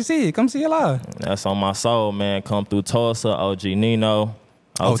only way to see it. Come see it live. That's on my soul, man. Come through Tulsa, OG Nino.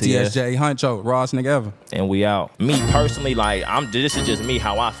 OTS, Huncho, rawest nigga ever. And we out. Me personally, like, this is just me,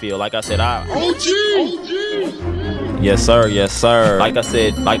 how I feel. Like I said, OG! Yes, sir. Yes, sir. Like I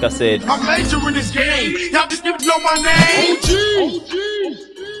said. I'm major in this game. Y'all just need to know my name. OG!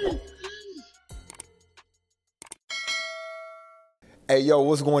 Hey, yo,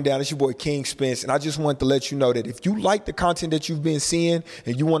 what's going down? It's your boy King Spence, and I just wanted to let you know that if you like the content that you've been seeing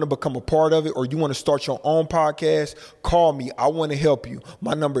and you want to become a part of it or you want to start your own podcast, call me. I want to help you.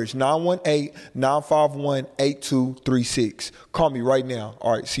 My number is 918-951-8236. Call me right now.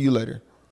 All right, see you later.